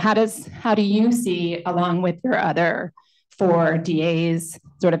 So how do you see, along with your other 4 DAs,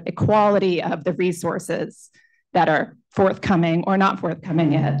 sort of equality of the resources that are forthcoming or not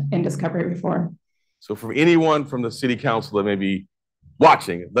forthcoming yet in discovery reform? So for anyone from the city council that may be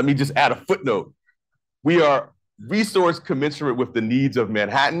watching, let me just add a footnote. We are resource commensurate with the needs of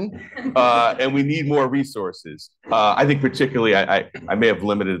Manhattan, and we need more resources. I think particularly, I may have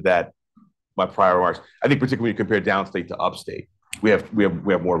limited my prior remarks. I think particularly when you compare downstate to upstate, we have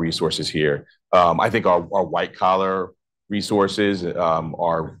more resources here. I think our white collar resources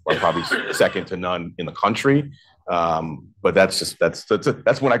are probably second to none in the country. But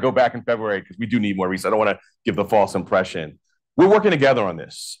that's when I go back in February, because we do need more resources. I don't want to give the false impression. We're working together on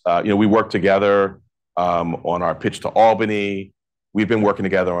this. We work together on our pitch to Albany. we've been working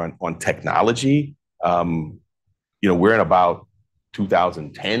together on technology. We're in about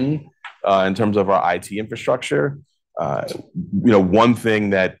 2010 in terms of our IT infrastructure. One thing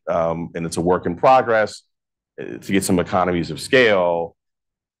that, and it's a work in progress, to get some economies of scale,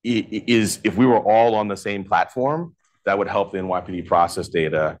 is if we were all on the same platform, that would help the NYPD process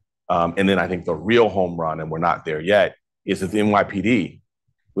data. And then I think the real home run, and we're not there yet, is that the NYPD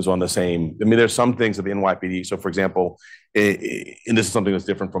was on the same. I mean, there's some things that the NYPD, so for example, and this is something that's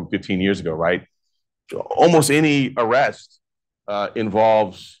different from 15 years ago, right? Almost any arrest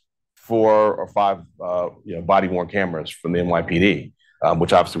involves 4 or 5 body-worn cameras from the NYPD,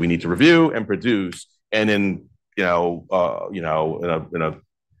 which obviously we need to review and produce. And then,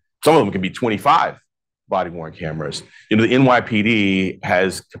 some of them can be 25 body-worn cameras. The NYPD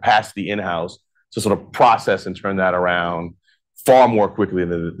has capacity in-house to sort of process and turn that around far more quickly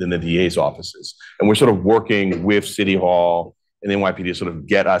than the DA's offices. And we're sort of working with City Hall and the NYPD to sort of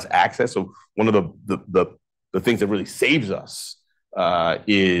get us access. So one of the things that really saves us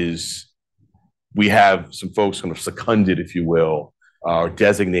is we have some folks kind of seconded, if you will, or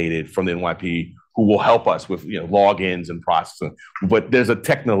designated from the NYPD who will help us with logins and processing. But there's a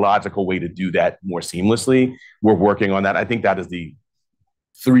technological way to do that more seamlessly. We're working on that. I think that is the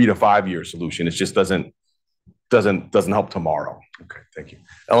 3 to 5 year solution. It just doesn't help tomorrow. Okay, thank you.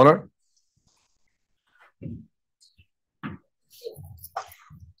 Eleanor?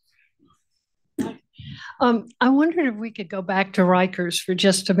 I wondered if we could go back to Rikers for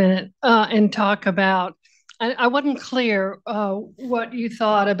just a minute and talk about, I wasn't clear what you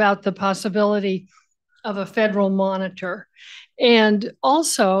thought about the possibility of a federal monitor, and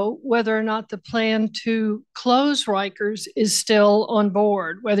also whether or not the plan to close Rikers is still on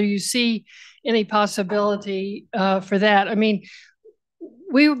board, whether you see any possibility for that. I mean,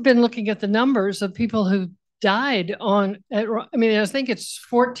 we've been looking at the numbers of people who died I think it's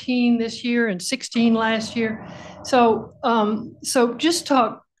 14 this year and 16 last year. So just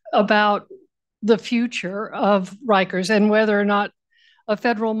talk about the future of Rikers and whether or not a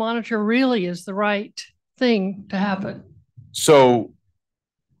federal monitor really is the right thing to happen. So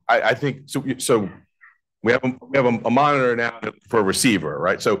I think so. We have a monitor now for a receiver,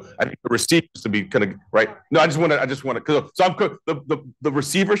 right? So I think the receiver is to be kind of right. No, I just want to. So the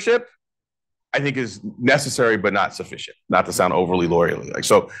receivership, I think, is necessary but not sufficient. Not to sound overly lawyerly,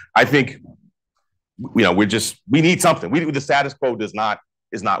 so I think we need something. The status quo is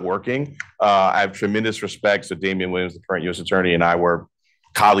not working. I have tremendous respect. So Damian Williams, the current U.S. attorney, and I were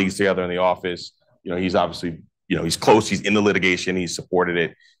colleagues together in the office. He's obviously he's close. He's in the litigation. He's supported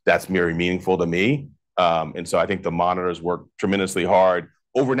it. That's very meaningful to me. And so I think the monitors work tremendously hard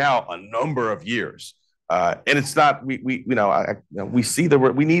over now a number of years. And it's not we see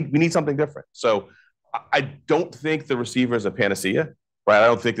we need something different. So I don't think the receiver is a panacea, right? I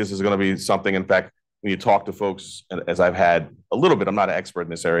don't think this is going to be something. In fact, when you talk to folks, as I've had a little bit, I'm not an expert in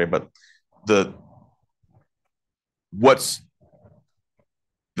this area, but what's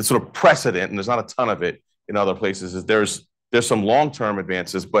the sort of precedent, and there's not a ton of it in other places, is there's some long-term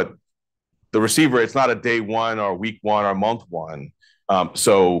advances, but the receiver, it's not a day one or week one or month one.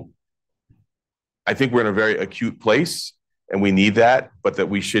 So I think we're in a very acute place and we need that, but that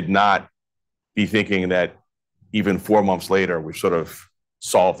we should not be thinking that even 4 months later, we've sort of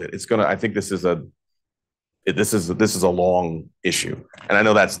solved it. I think this is a long issue. And I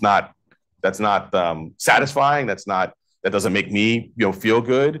know that's not satisfying. That doesn't make me, feel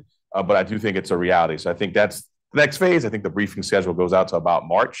good. But I do think it's a reality. So I think that's the next phase. I think the briefing schedule goes out to about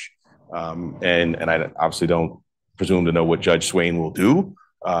March. And I obviously don't presume to know what Judge Swain will do.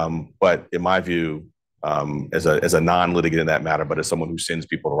 But in my view, as a non-litigant in that matter, but as someone who sends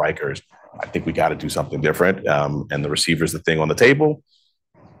people to Rikers, I think we got to do something different. And the receiver is the thing on the table.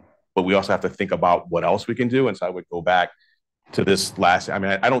 But we also have to think about what else we can do. And so I would go back to this last. I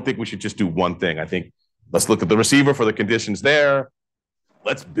mean, I don't think we should just do one thing. I think let's look at the receiver for the conditions there.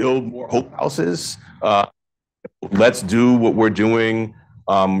 Let's build more hope houses. Let's do what we're doing,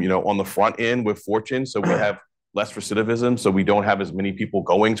 on the front end with Fortune, so we have less recidivism, so we don't have as many people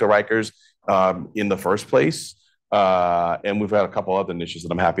going to Rikers in the first place. And we've had a couple other initiatives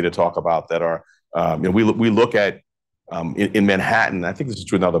that I'm happy to talk about that are, we look at in Manhattan. I think this is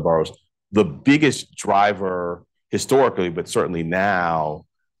true in other boroughs. The biggest driver historically, but certainly now,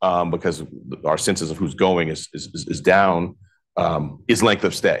 because our census of who's going is down, is length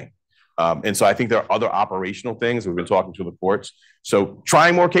of stay. And so I think there are other operational things. We've been talking to the courts. So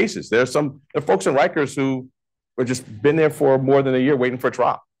trying more cases. There are folks in Rikers who have just been there for more than a year waiting for a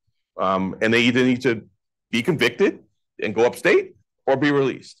trial. And they either need to be convicted and go upstate or be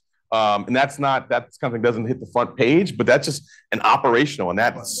released. And that's kind of thing doesn't hit the front page, but that's just an operational, and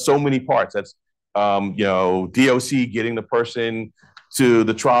that's so many parts. That's DOC getting the person to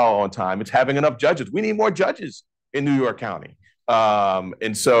the trial on time. It's having enough judges. We need more judges in New York County.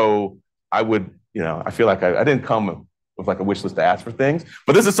 And so I feel like I didn't come with like a wish list to ask for things,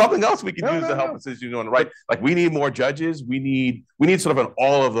 but this is something else we can use to help us as you know, right? Like we need more judges. We need sort of an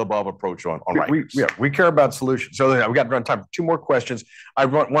all of the above approach on Rikers. We care about solutions. So we got to run time for two more questions.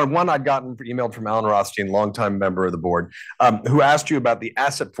 One I'd gotten emailed from Alan Rothstein, longtime member of the board, who asked you about the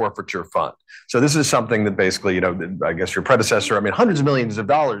asset forfeiture fund. So this is something that basically, I guess your predecessor, hundreds of millions of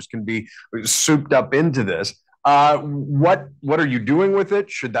dollars can be souped up into this. What are you doing with it?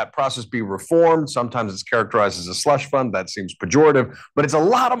 Should that process be reformed? Sometimes it's characterized as a slush fund. That seems pejorative, but it's a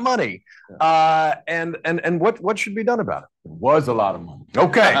lot of money. And what should be done about it? It was a lot of money.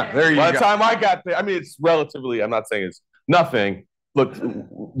 Okay, there you go. By the time I got there, it's relatively. I'm not saying it's nothing. Look,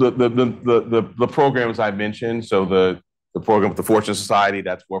 the programs I mentioned. So the program with the Fortune Society,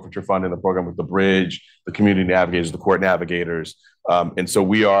 that's forfeiture fund, and the program with the Bridge, the community navigators, the court navigators, and so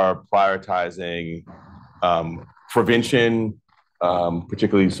we are prioritizing. Prevention,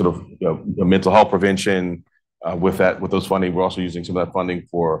 particularly sort of mental health prevention. With those funding, we're also using some of that funding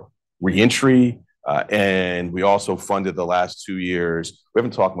for reentry, and we also funded the last 2 years. We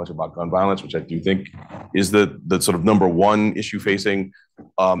haven't talked much about gun violence, which I do think is the sort of number one issue facing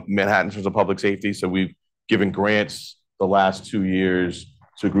Manhattan in terms of public safety. So we've given grants the last 2 years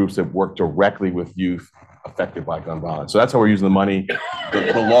to groups that work directly with youth affected by gun violence. So that's how we're using the money.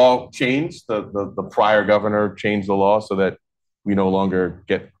 The law changed. The prior governor changed the law so that we no longer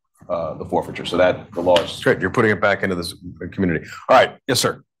get the forfeiture. So that the law is great. You're putting it back into this community. All right. Yes,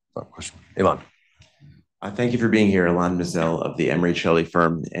 sir. Question. Elon. Thank you for being here, Elon Mizell of the Emery Shelley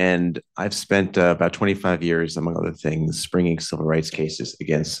firm. And I've spent about 25 years, among other things, bringing civil rights cases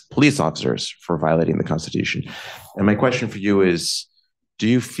against police officers for violating the Constitution. And my question for you is, do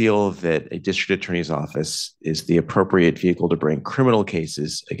you feel that a district attorney's office is the appropriate vehicle to bring criminal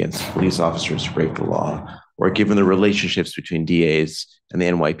cases against police officers who break the law? Or given the relationships between DAs and the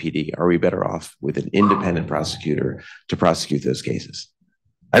NYPD, are we better off with an independent prosecutor to prosecute those cases?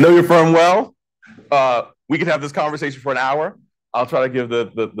 I know your firm well. We could have this conversation for an hour. I'll try to give the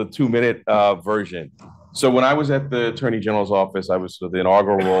 2-minute version. So when I was at the Attorney General's office, I was the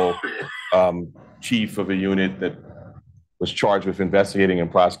inaugural chief of a unit that was charged with investigating and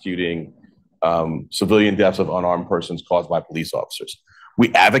prosecuting civilian deaths of unarmed persons caused by police officers.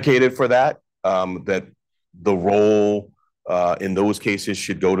 We advocated for that, that the role in those cases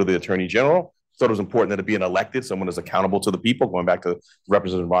should go to the Attorney General. Thought it was important that it be an elected, someone is accountable to the people, going back to the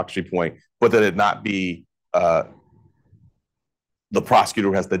representative democracy point, but that it not be the prosecutor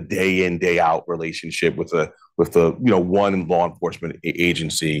who has the day in, day out relationship with the one law enforcement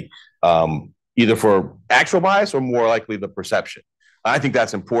agency, either for actual bias or more likely the perception. I think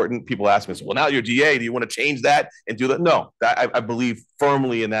that's important. People ask me, well, now you're DA, do you want to change that and do that? No, I believe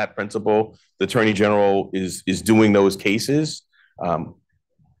firmly in that principle. The Attorney General is doing those cases.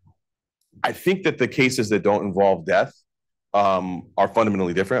 I think that the cases that don't involve death are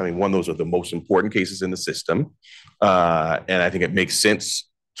fundamentally different. One, those are the most important cases in the system. And I think it makes sense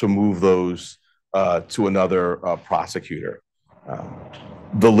to move those to another prosecutor.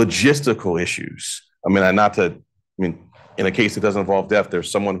 The logistical issues, in a case that doesn't involve death, there's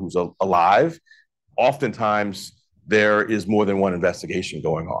someone who's alive. Oftentimes, there is more than one investigation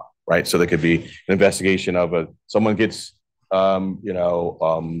going on, right? So there could be an investigation of someone gets,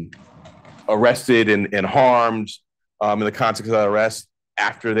 arrested and harmed in the context of that arrest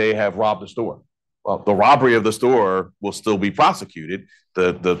after they have robbed the store. Well, the robbery of the store will still be prosecuted.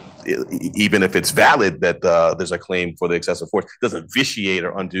 Even if it's valid that there's a claim for the excessive force, it doesn't vitiate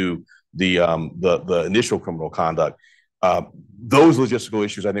or undo the initial criminal conduct. Those logistical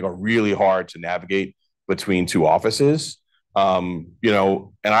issues, I think, are really hard to navigate between two offices. And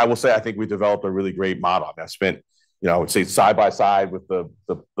I will say, I think we developed a really great model. I've spent, I would say, side by side with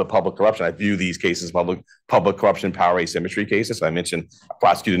the public corruption. I view these cases public corruption, power asymmetry cases. I mentioned I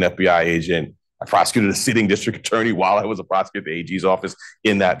prosecuted an FBI agent. I prosecuted a sitting district attorney while I was a prosecutor at the AG's office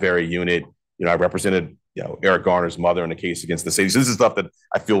in that very unit. I represented, Eric Garner's mother in a case against the city. So this is stuff that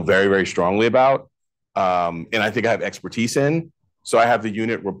I feel very, very strongly about. And I think I have expertise in. So I have the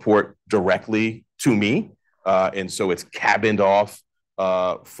unit report directly to me. And so it's cabined off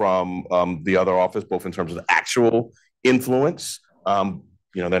from the other office, both in terms of actual influence.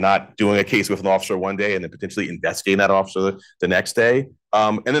 They're not doing a case with an officer one day and then potentially investigating that officer the next day.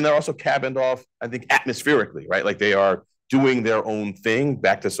 And then they're also cabined off, I think, atmospherically, right? Like they are doing their own thing,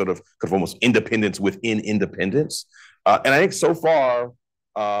 back to sort of almost independence within independence. And I think so far,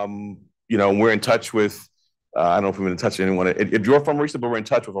 You know, we're in touch with, I don't know if we've been in touch with anyone at your firm recently, but we're in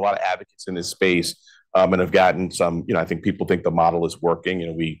touch with a lot of advocates in this space, and have gotten some, you know, I think people think the model is working. You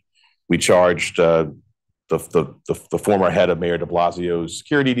know, we charged the former head of Mayor de Blasio's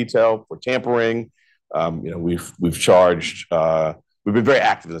security detail for tampering. You know, we've charged, we've been very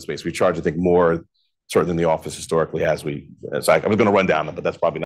active in the space. We charged, I think, more certainly than the office historically has. So I was going to run down them, but that's probably not